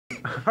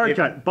Hard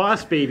cut.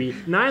 Boss Baby.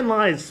 9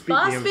 Lives.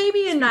 Boss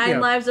Baby and 9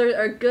 Lives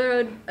are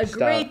good. A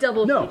great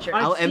double feature.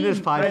 I'll end this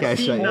podcast. I've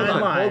seen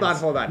 9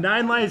 Lives. Hold on.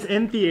 9 Lives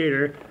in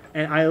theater,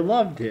 and I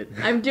loved it.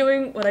 I'm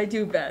doing what I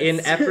do best. In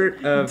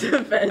effort of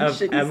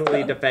Emily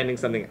stuff. defending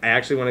something, I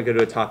actually want to go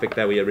to a topic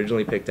that we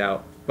originally picked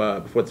out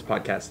before this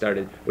podcast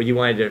started, where you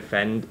wanted to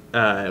defend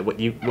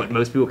what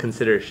most people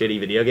consider shitty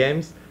video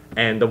games.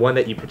 And the one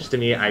that you pitched to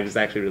me, I was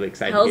actually really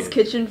excited. Hell's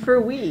Kitchen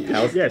for Wii.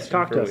 Yes,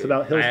 talk to us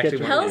about Hell's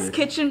Kitchen. Hell's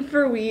Kitchen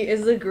for Wii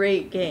is a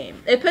great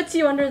game. It puts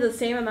you under the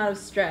same amount of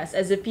stress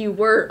as if you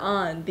were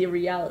on the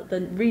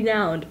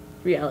renowned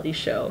reality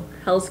show,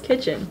 Hell's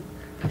Kitchen.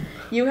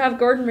 You have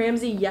Gordon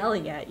Ramsay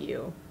yelling at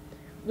you,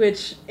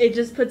 which it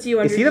just puts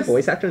you under. Is he the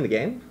voice actor in the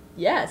game?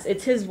 Yes,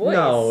 it's his voice.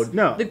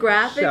 No. The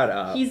graphic. Shut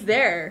up. He's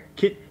there.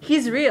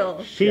 He's real.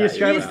 He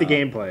describes the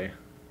gameplay.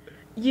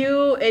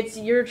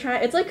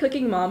 It's like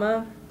Cooking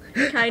Mama.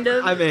 Kind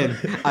of. I'm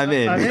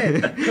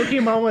in.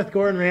 Cooking Mama with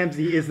Gordon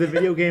Ramsay is the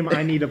video game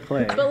I need to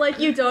play. But like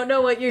you don't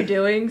know what you're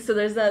doing, so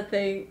there's that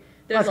thing.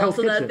 There's That's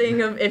also that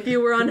thing of if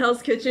you were on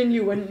Hell's Kitchen,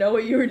 you wouldn't know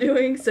what you were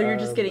doing, so you're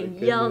just getting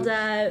yelled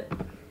at,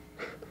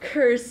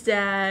 cursed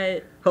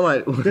at.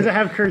 Hold on. Does it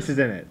have curses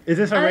in it? Is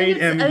this a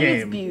rated M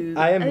game?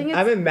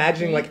 I'm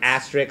imagining like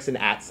asterisks and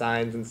 @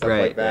 signs and stuff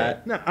like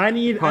that. No, I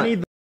need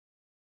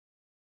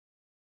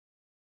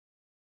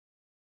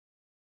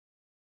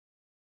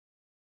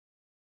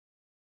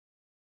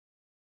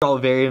all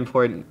very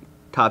important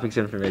topics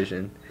of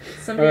information.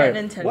 Somebody at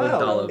Nintendo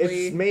probably.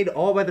 It's made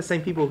all by the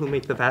same people who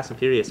make the Fast and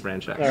Furious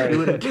franchise.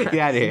 Get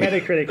out of here.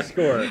 Metacritic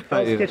score.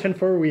 Hell's Kitchen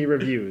for Wii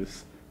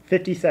reviews.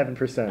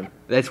 57%.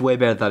 That's way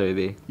better than I thought it would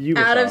be. Ubisoft.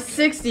 Out of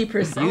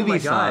 60%. Oh my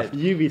God.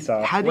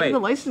 Ubisoft. How did you get the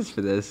license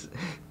for this?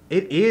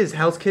 It is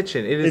Hell's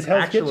Kitchen. It is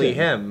actually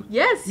him.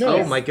 Yes. No.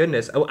 Oh my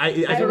goodness. Oh, I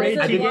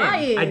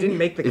didn't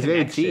make the It's very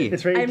connection. T.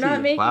 It's rated I'm not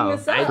T. making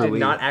this up. I did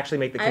not actually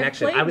make the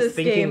connection. played I was this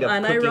thinking game of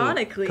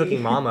unironically.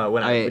 cooking Mama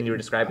when you were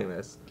describing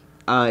this.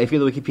 If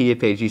you're the Wikipedia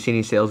page, do you see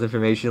any sales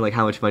information, like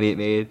how much money it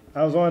made?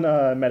 I was on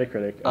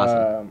Metacritic.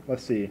 Awesome.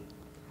 Let's see.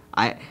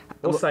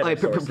 We'll cite our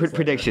sources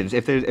predictions.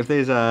 If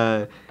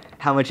there's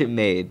how much it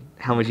made,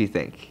 how much do you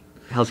think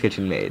Hell's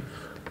Kitchen made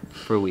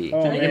for Wii?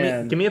 Oh,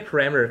 man. Give me a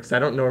parameter, because I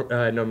don't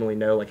normally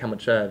know like how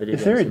much video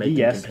Is games there a make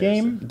DS in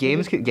comparison.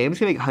 game? Games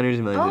can make hundreds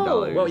of millions of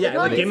dollars. Well, yeah.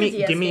 Like, It's a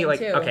DS give me game, like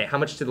too. okay, how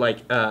much did like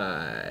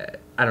I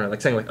don't know, like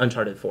something like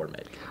Uncharted 4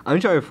 make?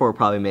 Uncharted 4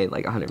 probably made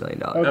like $100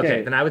 million.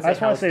 Okay, then I would say I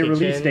just want Hell's to say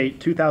release Kitchen, date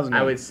 2008.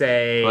 I would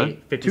say What?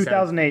 57.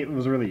 2008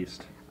 was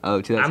released.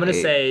 Oh, 2008. I'm gonna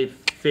say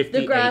 58,000.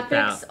 The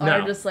graphics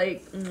are just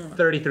like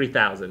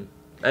 33,000.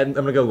 I'm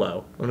gonna go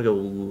low.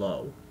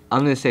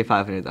 I'm gonna say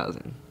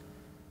 500,000.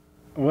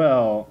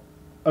 Well,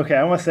 okay,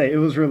 I want to say it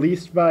was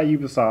released by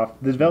Ubisoft.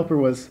 The developer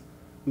was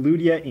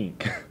Ludia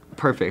Inc.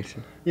 Perfect.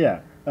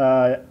 Yeah.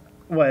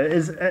 What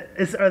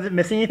are they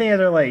missing anything? Are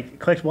there like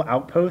collectible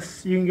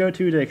outposts you can go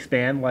to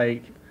expand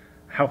like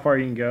how far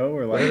you can go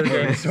or like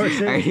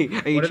resources? Are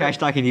you trash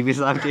talking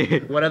Ubisoft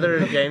here? What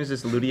other games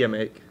does Ludia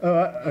make?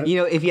 You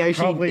know, if you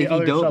Probably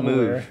other don't shovelware.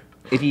 move.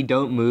 If you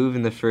don't move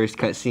in the first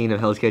cutscene of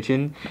Hell's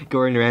Kitchen,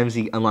 Gordon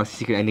Ramsay unlocks a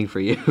secret ending for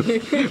you,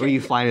 where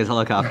you fly in his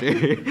helicopter.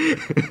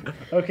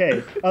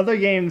 Okay, other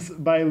games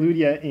by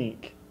Ludia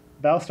Inc.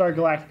 Battlestar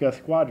Galactica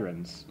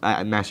Squadrons,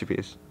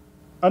 Masterpiece.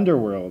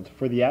 Underworld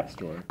for the App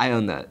Store, I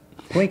own that.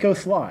 Plinko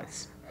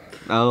Slots.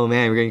 Oh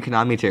man, we're getting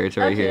Konami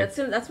territory okay, here.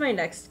 that's my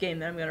next game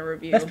that I'm gonna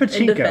review. That's and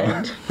Pachinko.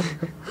 defend.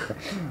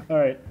 All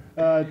right.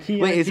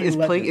 Wait, is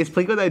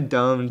Plinko that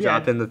dumb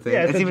drop in the thing?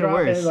 Yeah, It's even drop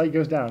worse. and it like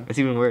goes down. It's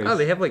even worse. Oh,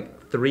 they have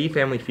like 3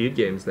 Family Feud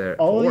games there.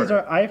 All of 4. these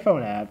are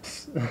iPhone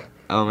apps.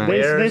 Oh man.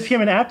 They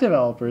became an app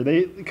developer.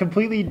 They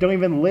completely don't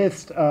even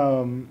list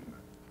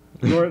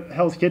your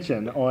Hell's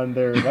Kitchen on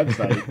their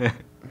website.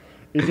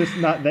 It's just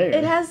not there.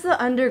 It has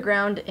the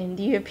underground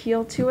indie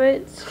appeal to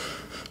it.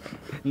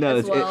 No,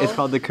 as well. it's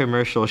called the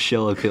commercial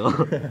shill appeal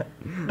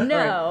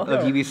No.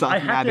 of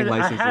Ubisoft grabbing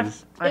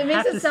licenses. It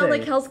makes it sound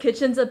like Hell's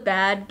Kitchen's a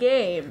bad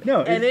game.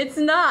 No, and it's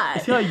not.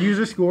 It's got a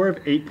user score of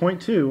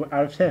 8.2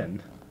 out of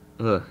 10.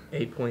 Ugh.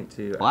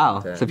 8.2.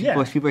 Wow. So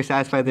people are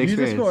satisfied with their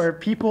User experience. score,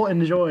 people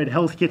enjoyed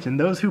Hell's Kitchen.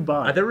 Those who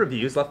bought. Are there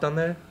reviews left on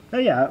there? Oh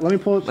yeah, let me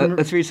pull up some.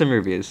 Let's read some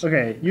reviews.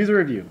 Okay, user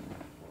review.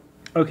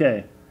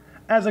 Okay.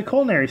 As a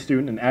culinary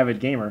student and avid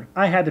gamer,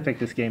 I had to pick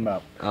this game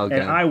up. Okay.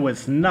 And I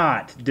was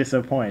not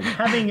disappointed.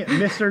 Having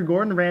Mr.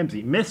 Gordon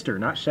Ramsay, Mr.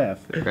 not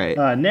Chef, Right.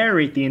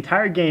 narrate the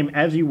entire game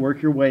as you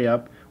work your way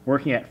up,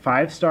 working at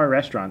 5-star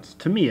restaurants,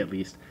 to me at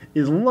least,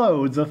 is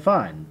loads of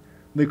fun.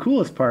 The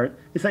coolest part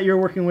is that you're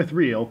working with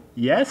real,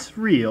 yes,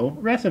 real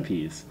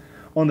recipes.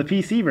 On the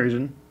PC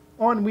version,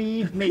 on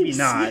Wii, maybe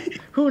not.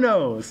 Who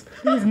knows?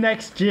 These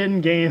next-gen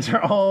games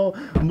are all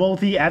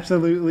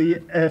multi-absolutely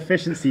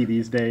efficiency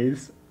these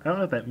days. I don't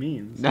know what that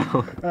means.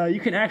 No. You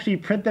can actually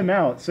print them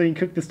out so you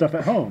can cook the stuff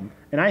at home.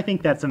 And I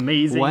think that's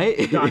amazing. What?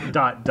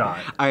 Dot.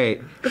 All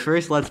right,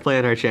 first let's play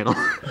on our channel.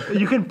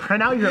 You can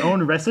print out your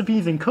own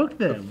recipes and cook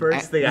them.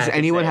 First thing I Does have to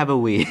anyone say, have a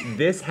Wii?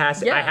 This has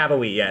to, Yeah. I have a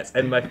Wii, yes.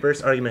 And my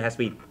first argument has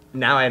to be,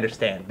 now I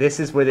understand. This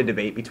is where the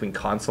debate between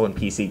console and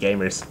PC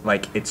gamers,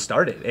 like, it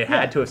started. It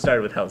had to have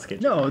started with Hell's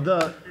Kitchen. No,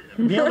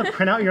 being able to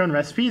print out your own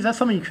recipes, that's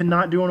something you could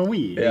not do on a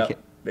Wii. Yeah, can-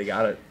 they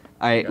got it.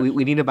 All right,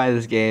 we need to buy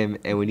this game,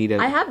 and we need to.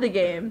 I have the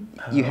game.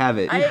 You have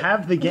it. You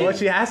have the game. Well,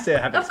 she has to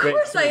have Of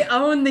course I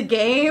own the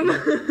game.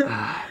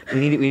 We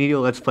need to do a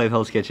Let's Play of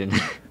Hell's Kitchen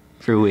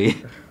for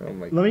Wii, Oh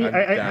my Let me. I'm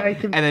I down.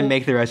 can. and then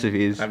make the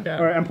recipes. I'm down.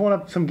 All right, I'm pulling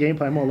up some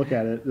gameplay. I'm gonna look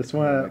at it. Just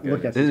want to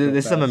look at. This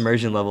is some fast.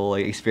 immersion level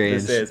like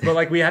experience. This is, but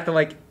like we have to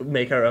like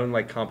make our own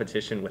like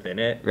competition within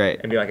it, Right.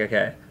 And be like,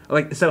 okay,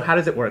 like so how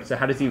does it work? So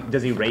how does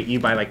he rate you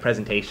by like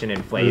presentation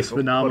and flavor? It's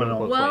phenomenal.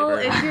 quote-unquote Well,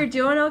 flavor? if you're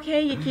doing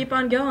okay, you keep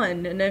on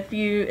going, and if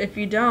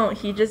you don't,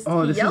 he just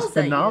Oh, he this yells is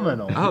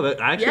phenomenal. Oh,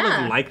 I actually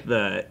Yeah. like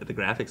the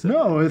graphics. Of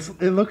No,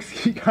 it looks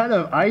kind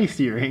of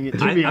eye-searing. To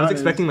be I was honest.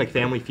 expecting like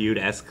Family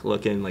Feud-esque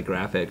looking like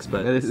graphics,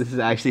 but This is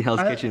actually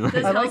Hell's Kitchen.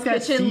 Does I like Hell's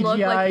that Kitchen look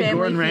CGI like Family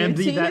Gordon Feud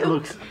Ramsay to that you?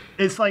 looks.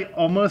 It's like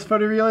almost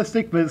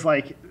photorealistic, but it's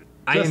like.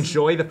 I just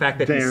enjoy the fact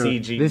that he's there.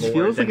 CG. This more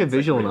feels than like a it's,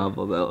 visual real.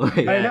 novel, though.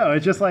 Like, I know.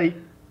 It's just like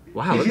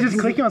Wow, he's just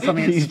clicking on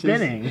something and he's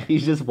spinning.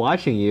 He's just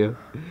watching you.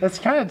 That's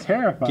kind of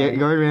terrifying.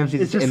 Gordon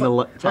Ramsay's It's just in the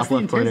like, top that's the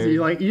left corner. intensity.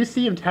 Like you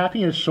see him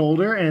tapping his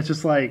shoulder, and it's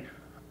just like,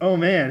 oh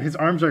man, his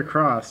arms are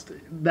crossed.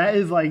 That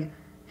is like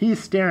he's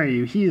staring at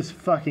you. He is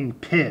fucking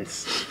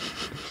pissed.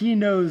 He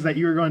knows that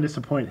you're going to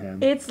disappoint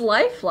him. It's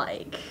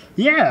lifelike.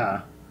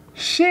 Yeah.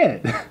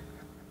 Shit.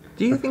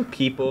 Do you think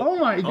people? Oh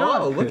my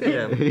god. Oh, look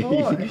at him.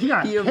 Oh, he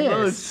got He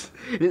pissed.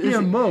 emotes. He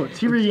emotes.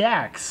 He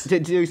reacts. To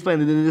explain,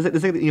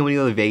 it's like when you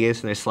go to Vegas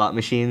and there's slot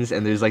machines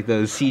and there's like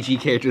those CG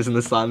characters in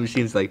the slot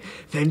machines, like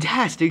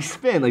fantastic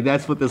spin. Like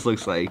that's what this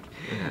looks like.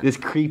 This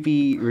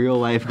creepy real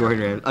life Gordon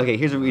Ramsay. Okay,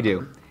 here's what we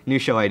do. New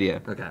show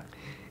idea. Okay.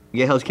 We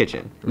get Hell's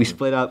Kitchen. We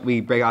split up. We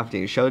break off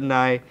teams. Shrode and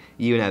I,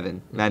 you and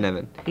Evan, Matt and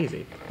Evan,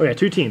 Easy. Oh yeah,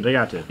 2 teams. I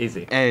got to.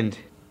 Easy. and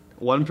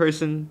one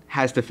person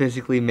has to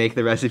physically make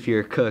the recipe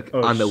or cook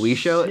Oh, on the Wii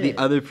show. shit. The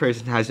other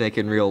person has to make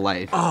it in real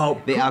life.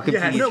 Oh, They outcompete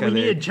yes. each No, other. we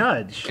need a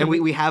judge. And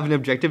we have an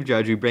objective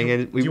judge. We bring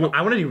in. We,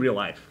 I want to do real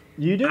life.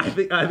 You do?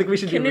 I think we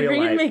should Can do we real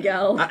bring in life.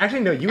 Miguel?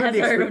 Actually, no. You have as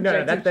the our experience. No,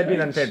 objective that'd be an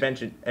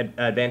judge?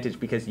 unfair advantage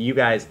because you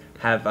guys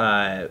have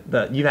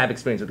you have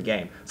experience with the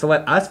game. So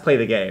let us play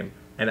the game,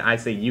 and I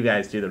say you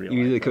guys do the real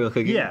you do life. the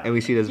cooking, Yeah. and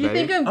we see it as You better.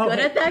 think I'm Oh, good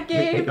hey. at that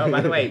game? Oh,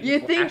 by the way, You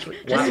think actually,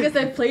 just because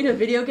I played a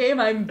video game,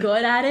 I'm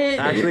good at it?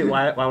 Actually,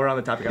 while we're on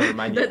the topic, I'll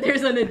remind you. that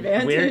there's an We're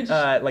advantage.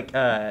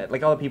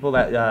 like all the people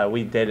that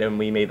we did and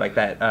we made like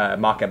that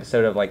mock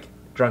episode of like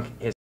drunk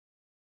his.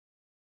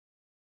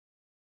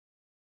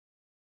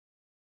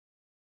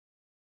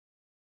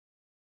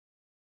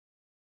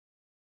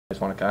 Just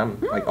want to come,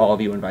 like all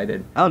of you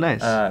invited. Oh,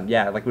 nice.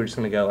 Yeah, like we're just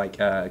gonna go like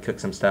cook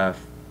some stuff,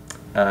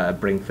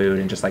 bring food,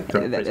 and just like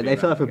throw. frisbee They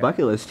fill around out for together.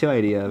 bucket list too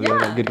idea. Yeah. We're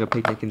gonna go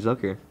picnic in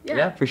Zilker.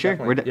 yeah. For sure.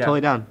 Definitely. We're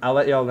totally down. I'll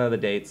let y'all know the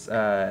dates.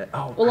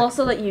 Oh, We'll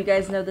also let you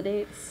guys know the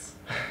dates.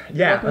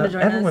 yeah, welcome to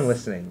join everyone us.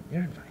 listening,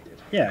 you're invited.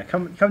 Yeah,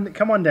 come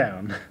on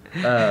down.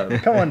 Um,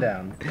 Come on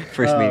down.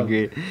 First meet and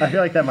greet. I feel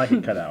like that might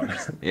get cut out.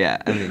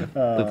 Yeah, I mean,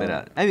 flip it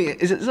out. I mean,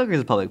 Zilker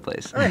is a public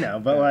place. I know,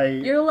 but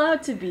like, You're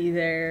allowed to be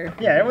there.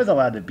 yeah, everyone's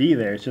allowed to be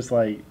there. It's just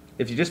like,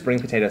 if you just bring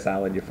potato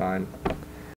salad, you're fine.